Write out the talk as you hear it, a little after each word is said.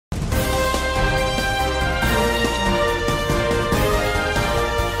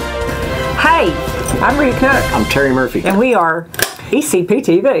Hey, I'm Rita Cook. I'm Terry Murphy. And we are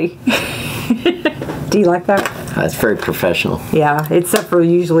ECP-TV. Do you like that? It's very professional. Yeah, except for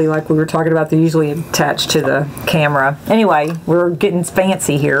usually, like we were talking about, they're usually attached to the camera. Anyway, we're getting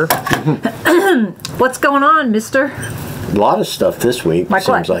fancy here. What's going on, mister? A lot of stuff this week, like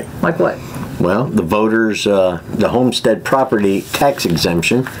seems what? like. Like what? Well, the voters, the homestead property tax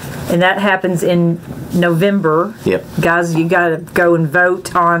exemption. And that happens in November. Yep. Guys, you got to go and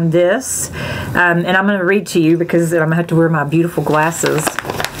vote on this. And I'm going to read to you because I'm going to have to wear my beautiful glasses.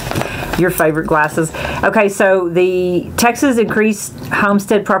 Your favorite glasses. Okay, so the Texas Increased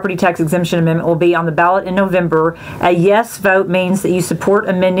Homestead Property Tax Exemption Amendment will be on the ballot in November. A yes vote means that you support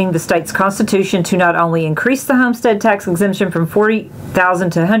amending the state's constitution to not only increase the homestead tax exemption from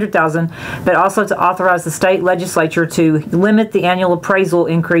 $40,000 to $100,000, but also to authorize the state legislature to limit the annual appraisal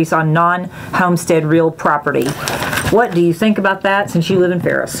increase on non-homestead real property. What do you think about that since you live in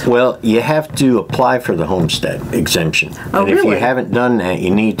Ferris? Well, you have to apply for the homestead exemption. Oh, and if really? you haven't done that,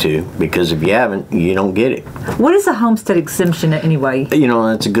 you need to, because if you haven't, you don't get it. What is a homestead exemption anyway? You know,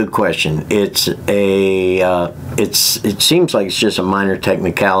 that's a good question. It's a, it seems like it's just a minor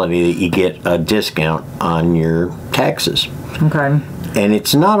technicality that you get a discount on your taxes. Okay. And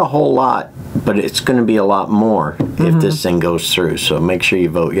it's not a whole lot, but it's going to be a lot more if this thing goes through. So make sure you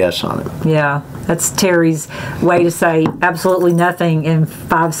vote yes on it. Yeah, that's Terry's way to say absolutely nothing in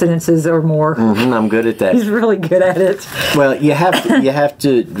 5 sentences or more. I'm good at that. He's really good at it. Well, you have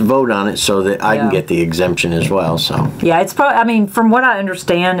to vote on it so that I can get the exemption as well. So yeah, it's probably. I mean, from what I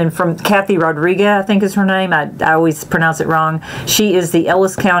understand, and from Kathy Rodriguez, I think is her name. I always pronounce it wrong. She is the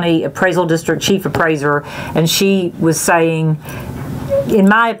Ellis County Appraisal District Chief Appraiser, and she was saying, in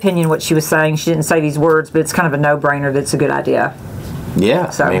my opinion, what she was saying, she didn't say these words, but it's kind of a no-brainer that it's a good idea. yeah,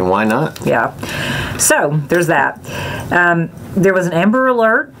 So, I mean, why not? Yeah. So there's that. There was an Amber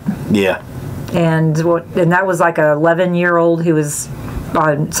Alert. Yeah. And that was like a 11-year-old who was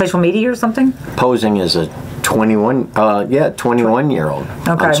on social media or something? Posing as a 21-year-old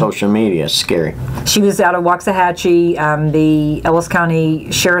on social media. Scary. She was out of Waxahachie. The Ellis County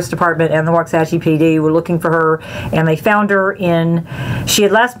Sheriff's Department and the Waxahachie PD were looking for her, and they found her she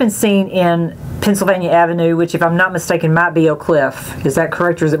had last been seen in Pennsylvania Avenue, which, if I'm not mistaken, might be Oak Cliff. Is that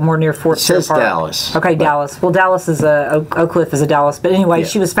correct, or is it more near Fort Fair Park? It says Dallas. Okay, Dallas. Well, Dallas is Oak Cliff is a Dallas. But anyway,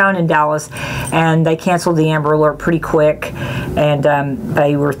 she was found in Dallas, and they canceled the Amber Alert pretty quick, and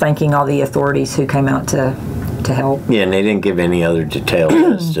they were thanking all the authorities who came out to help. Yeah, and they didn't give any other details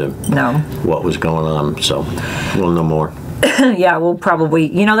as to what was going on, so we'll know more. Yeah, we'll probably,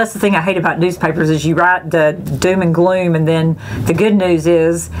 that's the thing I hate about newspapers is you write the doom and gloom, and then the good news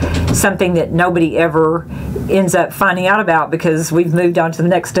is something that nobody ever ends up finding out about because we've moved on to the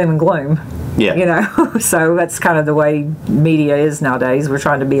next doom and gloom. Yeah. So that's kind of the way media is nowadays. We're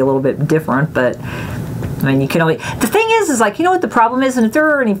trying to be a little bit different, but I mean, you can only... The thing is like, you know what the problem is? And if there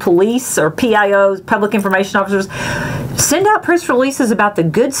are any police or PIOs, public information officers, send out press releases about the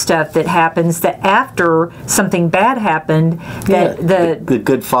good stuff that happens, that after something bad happened, that the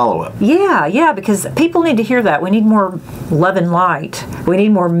good follow-up. Yeah, because people need to hear that. We need more love and light. We need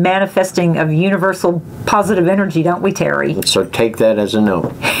more manifesting of universal positive energy, don't we, Terry? So take that as a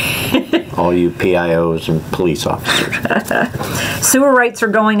note. All you PIOs and police officers. Sewer rates are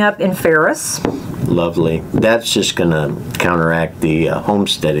going up in Ferris. Lovely. That's just going to counteract the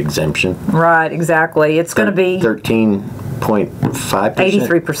homestead exemption. Right, exactly. It's going to be 13.5%.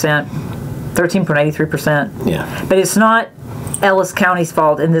 83%. 13.83%. Yeah. But it's not Ellis County's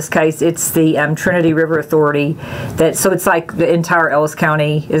fault in this case. It's the Trinity River Authority. So it's like the entire Ellis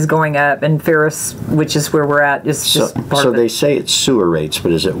County is going up, and Ferris, which is where we're at, is just part of it. So they say it's sewer rates,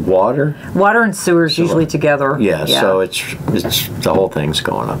 but is it water? Water and sewers usually together. Yeah, so it's the whole thing's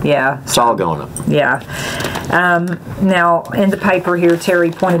going up. Yeah. It's all going up. Yeah. Now, in the paper here, Terry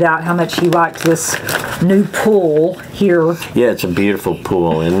pointed out how much he liked this new pool here. Yeah, it's a beautiful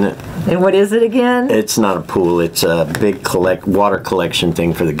pool, isn't it? And what is it again? It's not a pool. It's a big water collection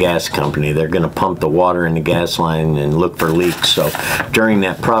thing for the gas company. They're going to pump the water in the gas line and look for leaks. So during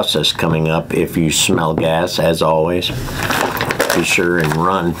that process coming up, if you smell gas, as always, be sure and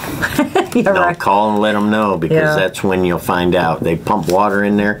run. Right. Call and let them know, because that's when you'll find out. They pump water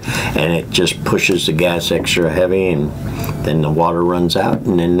in there, and it just pushes the gas extra heavy, and then the water runs out,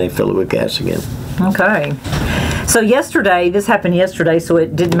 and then they fill it with gas again. Okay. So yesterday, this happened yesterday, so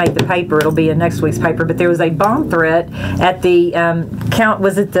it didn't make the paper. It'll be in next week's paper. But there was a bomb threat at the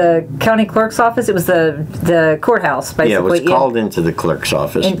was it the county clerk's office? It was the courthouse, basically. Yeah, it was called into the clerk's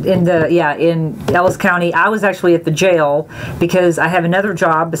office. In Ellis County. I was actually at the jail because I have another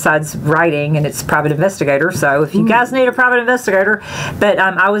job besides writing, and it's private investigator. So if you guys need a private investigator, but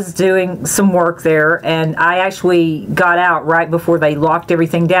I was doing some work there, and I actually got out right before they locked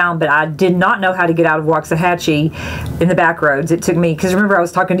everything down. But I did not know how to get out of Waxahachie in the back roads. It took me, because remember I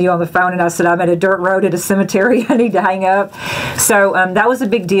was talking to you on the phone, and I said I'm at a dirt road at a cemetery. I need to hang up. So that was a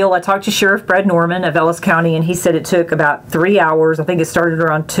big deal. I talked to Sheriff Brad Norman of Ellis County, and he said it took about 3 hours. I think it started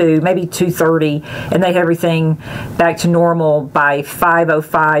around 2, maybe 2:30, and they had everything back to normal by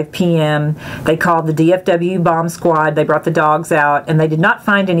 5:05 p.m. They called the DFW bomb squad. They brought the dogs out, and they did not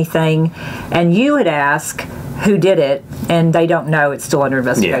find anything. And you had asked who did it, and they don't know. It's still under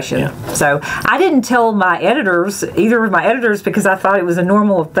investigation. Yeah. So I didn't tell my editors, either of my editors, because I thought it was a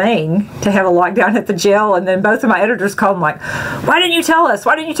normal thing to have a lockdown at the jail. And then both of my editors called and like, why didn't you tell us?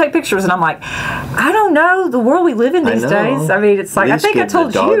 Why didn't you take pictures? And I'm like, I don't know. The world we live in these days. I mean, it's like, I think I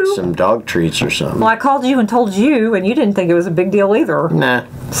told you. Some dog treats or something. Well, I called you and told you, and you didn't think it was a big deal either. Nah.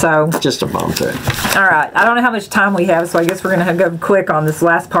 So. Just a bomb threat. All right. I don't know how much time we have, so I guess we're going to go quick on this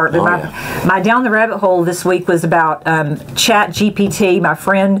last part. But my down the rabbit hole this week was about ChatGPT. My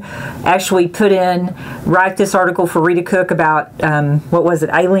friend actually write this article for Rita Cook about, what was it,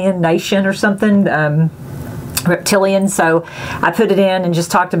 Alien Nation or something? Reptilian. So I put it in and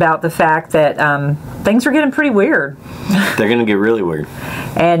just talked about the fact that things are getting pretty weird. They're going to get really weird.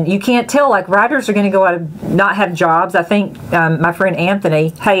 And you can't tell, like, writers are going to go out and not have jobs. I think my friend Anthony,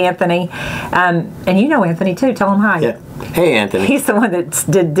 hey Anthony, and you know Anthony too, tell him hi. Yeah. Hey Anthony. He's the one that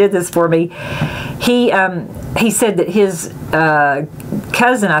did this for me. He said that his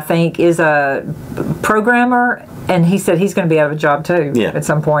cousin, I think, is a programmer, and he said he's going to be out of a job too at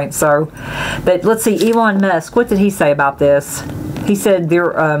some point. So, but let's see, Elon Musk, what did he say about this? He said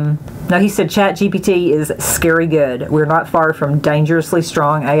he said ChatGPT is scary good. We're not far from dangerously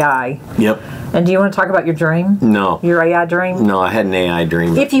strong AI. Yep. And do you want to talk about your dream? No. Your AI dream? No, I had an AI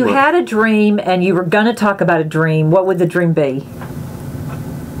dream. If you had a dream and you were going to talk about a dream, what would the dream be?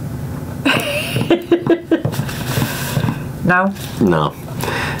 No? No.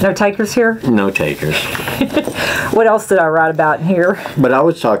 No takers here? No takers. What else did I write about in here? But I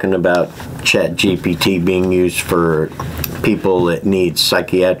was talking about ChatGPT being used for people that need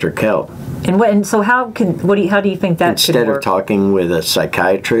psychiatric help. And so how do you think that Instead could work? of talking with a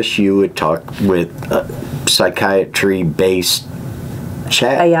psychiatrist, you would talk with a psychiatry-based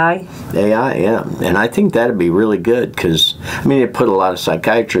chat. AI? AI, yeah. And I think that'd be really good because, I mean, it put a lot of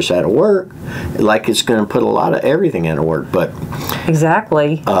psychiatrists out of work, like it's going to put a lot of everything out of work. But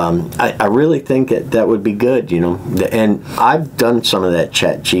exactly. I really think that would be good, you know. And I've done some of that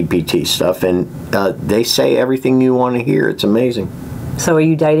ChatGPT stuff, and they say everything you want to hear. It's amazing. So are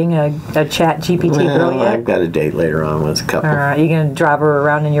you dating a ChatGPT girl yet? I've got a date later on with a couple. All right. Are you going to drive her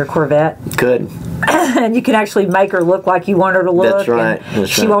around in your Corvette? Could. And you can actually make her look like you want her to look. That's right.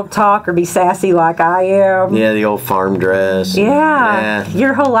 She won't talk or be sassy like I am. Yeah, the old farm dress. Yeah.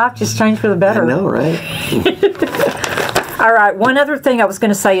 Your whole life just changed for the better. I know, right? All right, one other thing I was going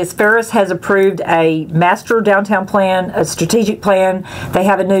to say is Ferris has approved a master downtown plan, a strategic plan. They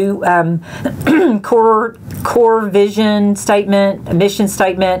have a new core vision statement, a mission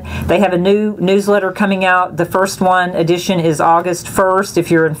statement. They have a new newsletter coming out. The first edition is August 1st.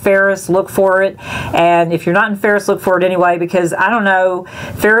 If you're in Ferris, look for it. And if you're not in Ferris, look for it anyway, because I don't know,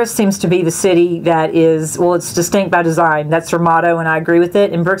 Ferris seems to be the city that is, well, it's distinct by design. That's their motto, and I agree with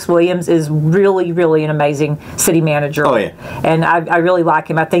it. And Brooks Williams is really, really an amazing city manager. Oh, yeah. And I really like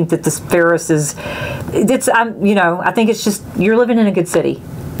him. I think that this Ferris I think it's just, you're living in a good city.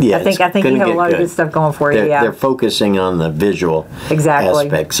 Yeah, I think you have a lot of good stuff going for you. They're focusing on the visual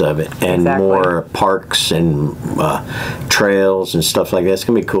aspects of it, and more parks and trails and stuff like that. It's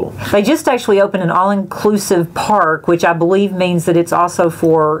gonna be cool. They just actually opened an all-inclusive park, which I believe means that it's also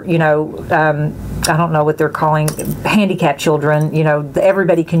for I don't know what they're calling handicapped children.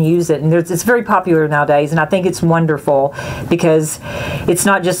 Everybody can use it, and it's very popular nowadays. And I think it's wonderful because it's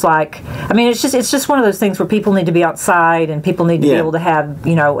not just like, I mean, it's just one of those things where people need to be outside and people need to be able to have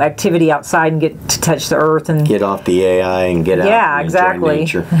activity outside and get to touch the earth and get off the AI and get out. Yeah, and exactly.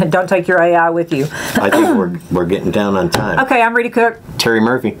 Enjoy nature. Don't take your AI with you. I think we're getting down on time. Okay, I'm Rita Cook. Terry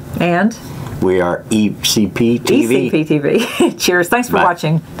Murphy. And we are ECP-TV. ECP-TV. Cheers. Thanks for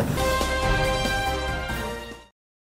watching.